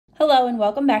Hello and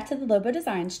welcome back to the LoBo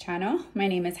Designs channel. My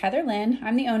name is Heather Lynn.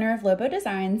 I'm the owner of LoBo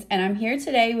Designs, and I'm here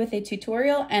today with a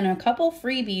tutorial and a couple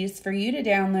freebies for you to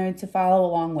download to follow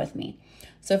along with me.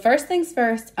 So first things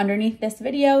first, underneath this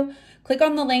video, click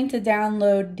on the link to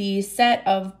download the set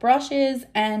of brushes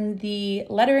and the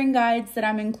lettering guides that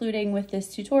I'm including with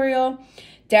this tutorial.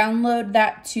 Download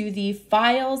that to the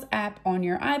Files app on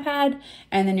your iPad,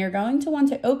 and then you're going to want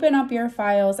to open up your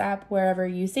Files app wherever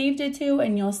you saved it to,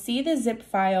 and you'll see the zip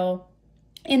file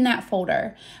in that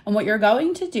folder. And what you're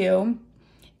going to do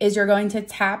is you're going to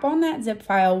tap on that zip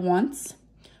file once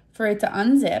for it to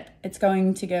unzip. It's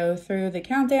going to go through the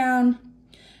countdown,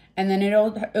 and then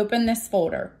it'll open this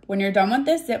folder. When you're done with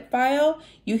this zip file,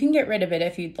 you can get rid of it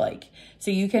if you'd like. So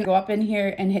you can go up in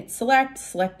here and hit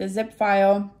select the zip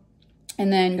file,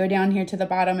 and then go down here to the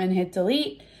bottom and hit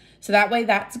delete. So that way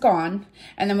that's gone.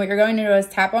 And then what you're going to do is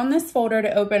tap on this folder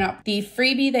to open up the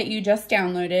freebie that you just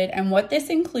downloaded. And what this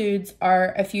includes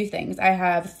are a few things. I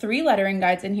have 3 lettering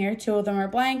guides in here. 2 of them are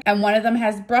blank, and one of them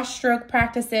has brush stroke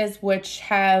practices, which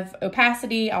have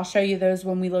opacity. I'll show you those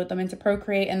when we load them into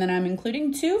Procreate. And then I'm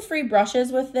including 2 free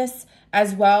brushes with this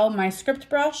as well, my script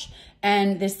brush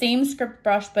and the same script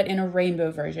brush but in a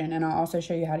rainbow version, and I'll also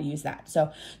show you how to use that.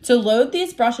 So to load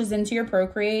these brushes into your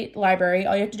Procreate library,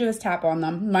 all you have to do is tap on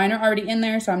them. Mine are already in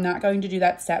there, so I'm not going to do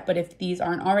that step, but if these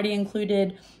aren't already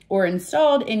included or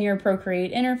installed in your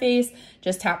Procreate interface,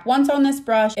 just tap once on this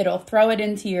brush. It'll throw it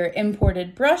into your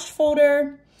imported brush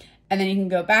folder, and then you can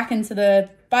go back into the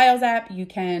Files app. You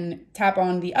can tap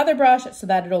on the other brush so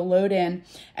that it'll load in,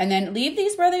 and then leave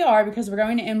these where they are because we're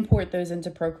going to import those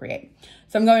into Procreate.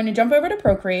 So I'm going to jump over to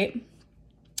Procreate,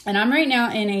 and I'm right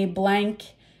now in a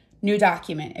blank new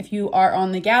document. If you are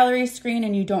on the gallery screen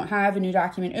and you don't have a new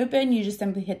document open, you just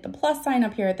simply hit the plus sign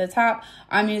up here at the top.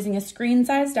 I'm using a screen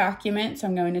size document, so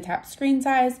I'm going to tap screen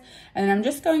size, and then I'm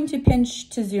just going to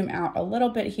pinch to zoom out a little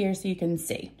bit here so you can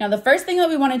see. Now the first thing that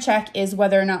we want to check is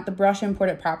whether or not the brush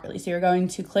imported properly. So you're going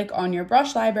to click on your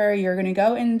brush library, you're going to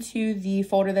go into the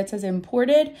folder that says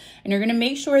imported, and you're going to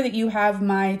make sure that you have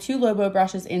my 2 LoBo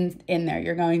brushes in there.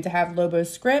 You're going to have LoBo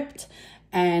Script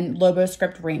and LoBo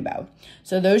Script Rainbow.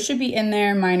 So those should be in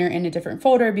there. Mine are in a different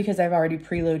folder because I've already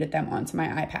preloaded them onto my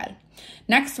iPad.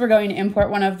 Next, we're going to import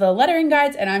one of the lettering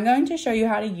guides, and I'm going to show you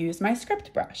how to use my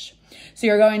script brush. So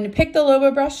you're going to pick the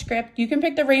LoBo brush script. You can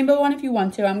pick the rainbow one if you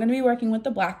want to. I'm going to be working with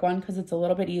the black one because it's a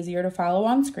little bit easier to follow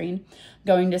on screen. I'm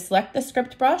going to select the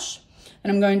script brush,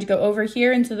 and I'm going to go over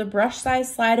here into the brush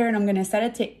size slider, and I'm going to set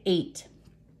it to 8.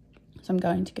 So I'm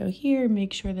going to go here,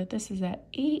 make sure that this is at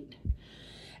 8.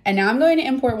 And now I'm going to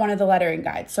import one of the lettering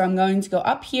guides. So I'm going to go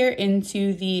up here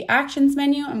into the Actions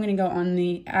menu. I'm going to go on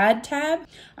the Add tab.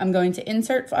 I'm going to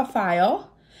insert a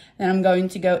file. Then I'm going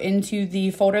to go into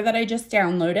the folder that I just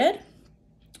downloaded.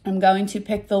 I'm going to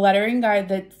pick the lettering guide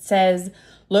that says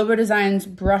LoBo Designs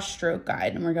Brushstroke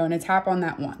Guide, and we're going to tap on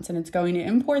that once, and it's going to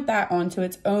import that onto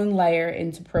its own layer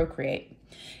into Procreate.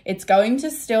 It's going to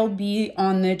still be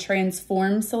on the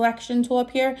Transform selection tool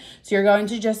up here, so you're going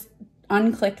to just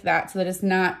unclick that so that it's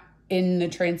not in the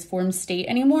transform state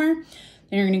anymore. Then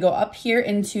you're going to go up here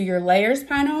into your layers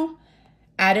panel,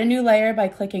 add a new layer by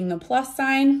clicking the plus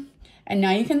sign, and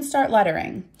now you can start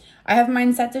lettering. I have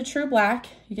mine set to true black.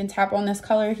 You can tap on this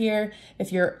color here.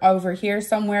 If you're over here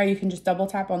somewhere, you can just double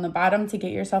tap on the bottom to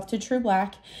get yourself to true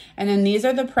black. And then these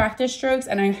are the practice strokes,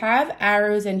 and I have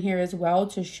arrows in here as well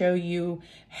to show you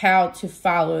how to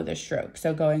follow the stroke.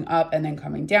 So going up and then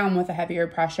coming down with a heavier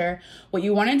pressure. What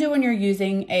you want to do when you're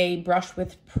using a brush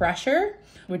with pressure,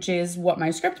 which is what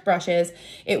my script brush is,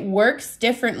 it works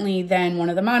differently than one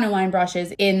of the monoline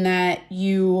brushes in that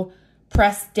you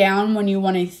press down when you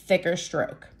want a thicker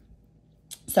stroke.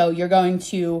 So you're going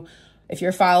to, if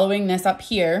you're following this up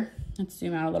here, let's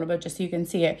zoom out a little bit just so you can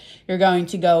see it. You're going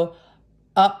to go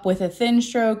up with a thin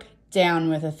stroke, down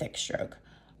with a thick stroke,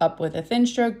 up with a thin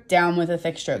stroke, down with a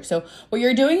thick stroke. So what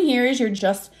you're doing here is you're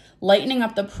just lightening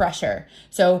up the pressure.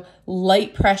 So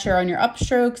light pressure on your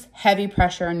upstrokes, heavy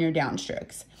pressure on your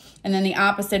downstrokes. And then the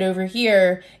opposite over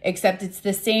here, except it's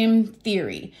the same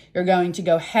theory. You're going to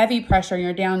go heavy pressure on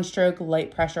your downstroke,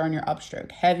 light pressure on your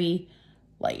upstroke. Heavy,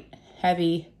 light,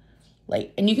 heavy,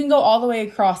 light. And you can go all the way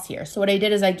across here. So what I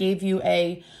did is I gave you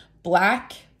a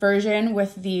black version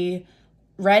with the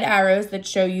red arrows that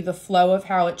show you the flow of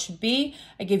how it should be.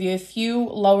 I give you a few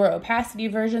lower opacity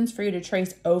versions for you to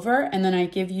trace over, and then I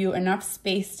give you enough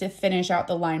space to finish out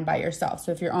the line by yourself.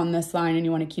 So if you're on this line and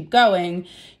you want to keep going,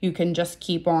 you can just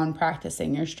keep on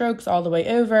practicing your strokes all the way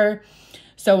over,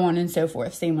 so on and so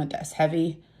forth. Same with this,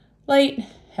 heavy, light,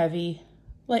 heavy,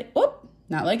 light. Whoop,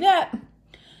 not like that.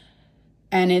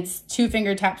 And it's 2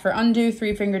 finger tap for undo,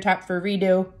 3 finger tap for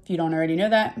redo. If you don't already know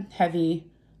that, heavy,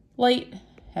 light,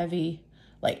 heavy,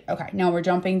 light. Okay, now we're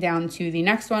jumping down to the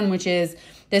next one, which is,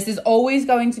 this is always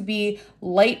going to be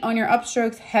light on your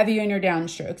upstrokes, heavy on your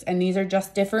downstrokes. And these are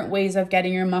just different ways of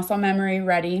getting your muscle memory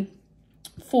ready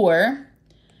for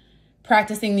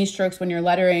practicing these strokes when you're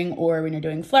lettering or when you're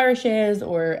doing flourishes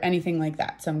or anything like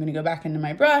that. So I'm gonna go back into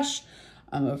my brush.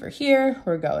 I'm over here,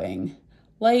 we're going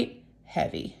light,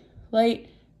 heavy, light,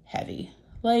 heavy,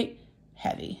 light,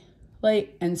 heavy,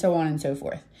 light, and so on and so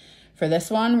forth. For this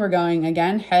one, we're going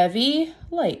again, heavy,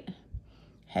 light,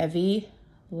 heavy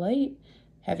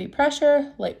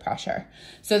pressure, light pressure.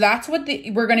 So that's what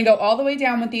we're gonna go all the way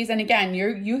down with these. And again,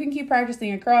 you can keep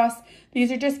practicing across.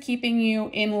 These are just keeping you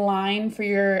in line for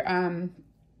your,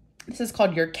 this is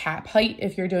called your cap height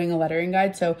if you're doing a lettering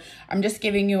guide. So I'm just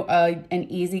giving you an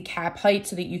easy cap height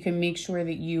so that you can make sure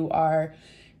that you are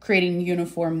creating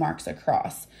uniform marks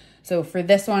across. So for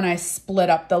this one, I split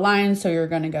up the line. So you're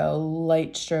gonna go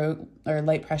light stroke or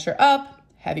light pressure up,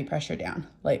 heavy pressure down,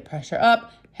 light pressure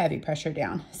up, heavy pressure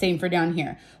down. Same for down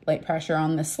here, light pressure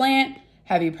on the slant,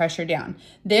 heavy pressure down.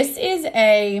 This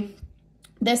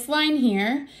line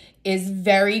here is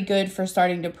very good for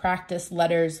starting to practice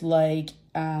letters like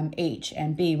H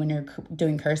and B when you're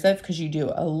doing cursive, because you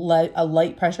do a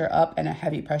light pressure up and a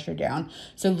heavy pressure down.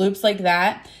 So loops like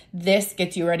that, this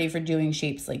gets you ready for doing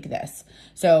shapes like this.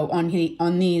 So on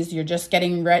these, you're just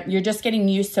getting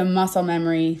used to muscle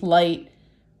memory, light,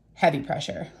 heavy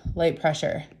pressure, light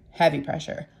pressure, heavy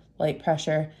pressure, light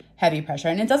pressure, heavy pressure.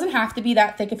 And it doesn't have to be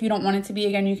that thick if you don't want it to be.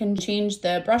 Again, you can change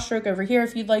the brush stroke over here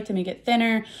if you'd like to make it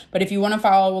thinner. But if you want to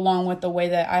follow along with the way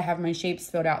that I have my shapes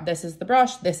filled out, this is the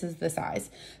brush, this is the size.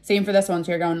 Same for this one.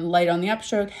 So you're going light on the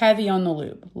upstroke, heavy on the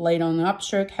loop, light on the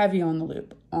upstroke, heavy on the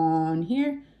loop, on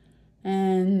here,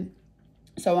 and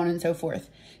so on and so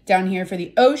forth. Down here for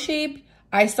the O shape,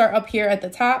 I start up here at the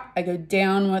top, I go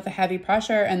down with a heavy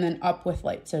pressure and then up with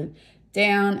light. So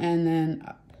down and then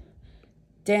up,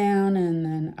 down and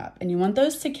then up. And you want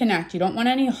those to connect. You don't want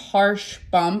any harsh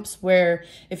bumps where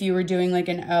if you were doing like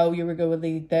an O, you would go with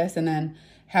like this and then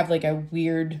have like a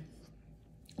weird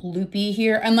loopy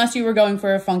here, unless you were going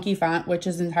for a funky font, which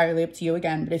is entirely up to you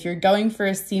again. But if you're going for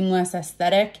a seamless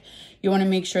aesthetic, you want to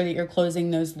make sure that you're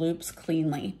closing those loops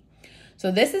cleanly.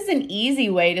 So this is an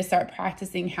easy way to start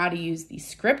practicing how to use the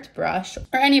script brush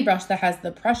or any brush that has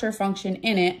the pressure function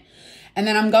in it. And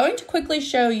then I'm going to quickly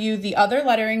show you the other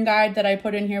lettering guide that I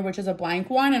put in here, which is a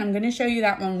blank one. And I'm going to show you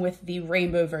that one with the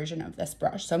rainbow version of this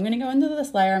brush. So I'm going to go into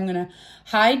this layer. I'm going to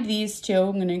hide these two.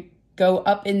 I'm going to go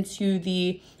up into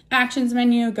the actions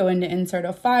menu, go into insert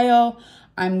a file.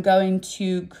 I'm going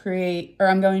to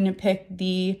pick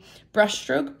the brush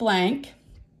stroke blank,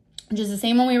 which is the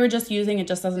same one we were just using. It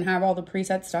just doesn't have all the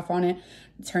preset stuff on it.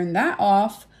 Turn that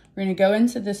off. We're going to go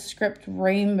into the script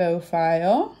rainbow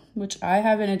file, which I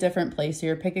have in a different place. So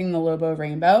you're picking the LoBo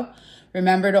rainbow.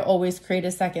 Remember to always create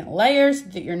a second layer so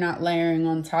that you're not layering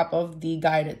on top of the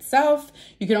guide itself.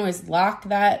 You can always lock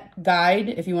that guide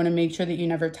if you want to make sure that you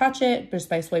never touch it just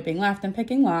by swiping left and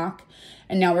picking lock.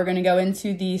 And now we're going to go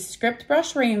into the script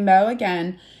brush rainbow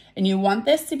again, and you want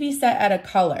this to be set at a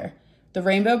color. The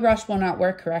rainbow brush will not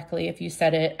work correctly if you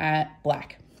set it at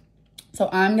black. So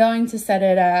I'm going to set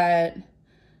it at,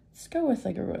 let's go with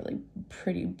like a really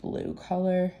pretty blue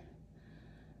color.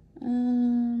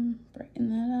 Brighten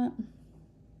that up.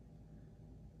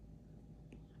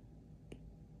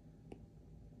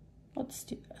 Let's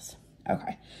do this.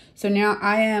 Okay, so now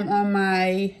I am on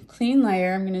my clean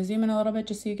layer. I'm going to zoom in a little bit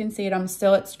just so you can see it. I'm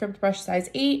still at script brush size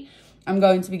 8. I'm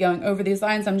going to be going over these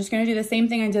lines. I'm just going to do the same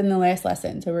thing I did in the last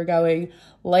lesson. So we're going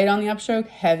light on the upstroke,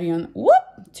 heavy on, whoop,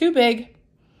 too big.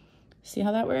 See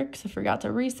how that works? I forgot to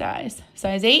resize.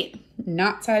 Size 8,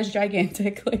 not size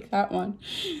gigantic like that one.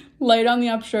 Light on the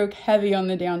upstroke, heavy on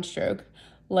the downstroke.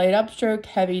 Light upstroke,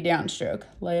 heavy downstroke.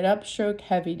 Light upstroke,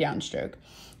 heavy downstroke.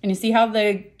 And you see how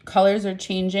the colors are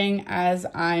changing as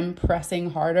I'm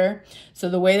pressing harder. So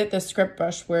the way that the script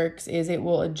brush works is it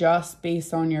will adjust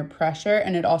based on your pressure,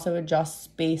 and it also adjusts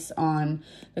based on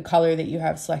the color that you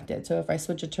have selected. So if I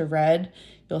switch it to red,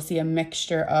 you'll see a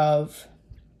mixture of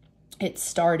it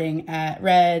starting at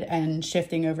red and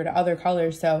shifting over to other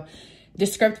colors. So the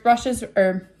script brushes,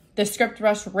 or the script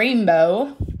brush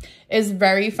rainbow, is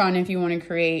very fun if you want to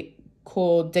create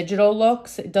cool digital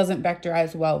looks. It doesn't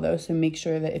vectorize well though, so make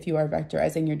sure that if you are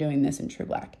vectorizing, you're doing this in true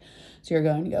black. So you're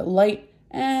going to go light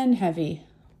and heavy.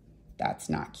 That's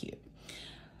not cute.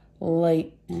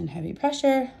 Light and heavy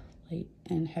pressure, light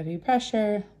and heavy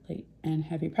pressure, light and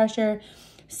heavy pressure.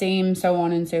 Same, so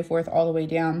on and so forth all the way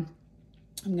down.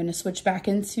 I'm going to switch back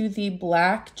into the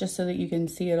black just so that you can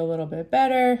see it a little bit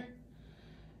better.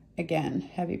 Again,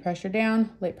 heavy pressure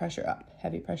down, light pressure up,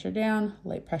 heavy pressure down,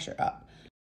 light pressure up.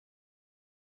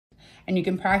 And you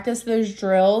can practice those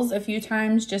drills a few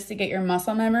times just to get your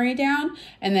muscle memory down.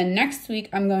 And then next week,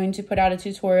 I'm going to put out a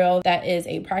tutorial that is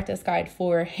a practice guide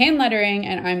for hand lettering,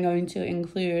 and I'm going to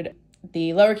include the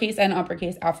lowercase and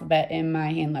uppercase alphabet in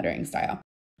my hand lettering style.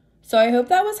 So I hope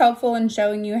that was helpful in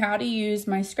showing you how to use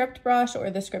my script brush or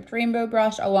the script rainbow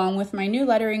brush along with my new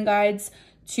lettering guides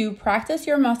to practice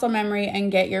your muscle memory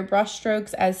and get your brush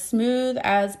strokes as smooth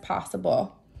as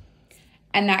possible.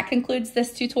 And that concludes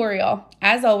this tutorial.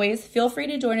 As always, feel free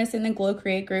to join us in the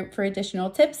Glowcreate group for additional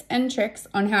tips and tricks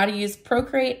on how to use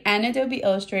Procreate and Adobe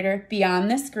Illustrator beyond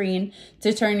the screen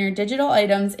to turn your digital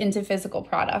items into physical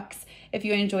products. If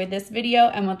you enjoyed this video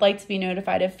and would like to be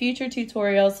notified of future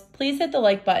tutorials, please hit the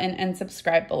like button and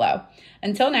subscribe below.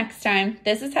 Until next time,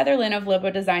 this is Heather Lynn of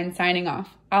LoBo Design signing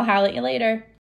off. I'll holler at you later.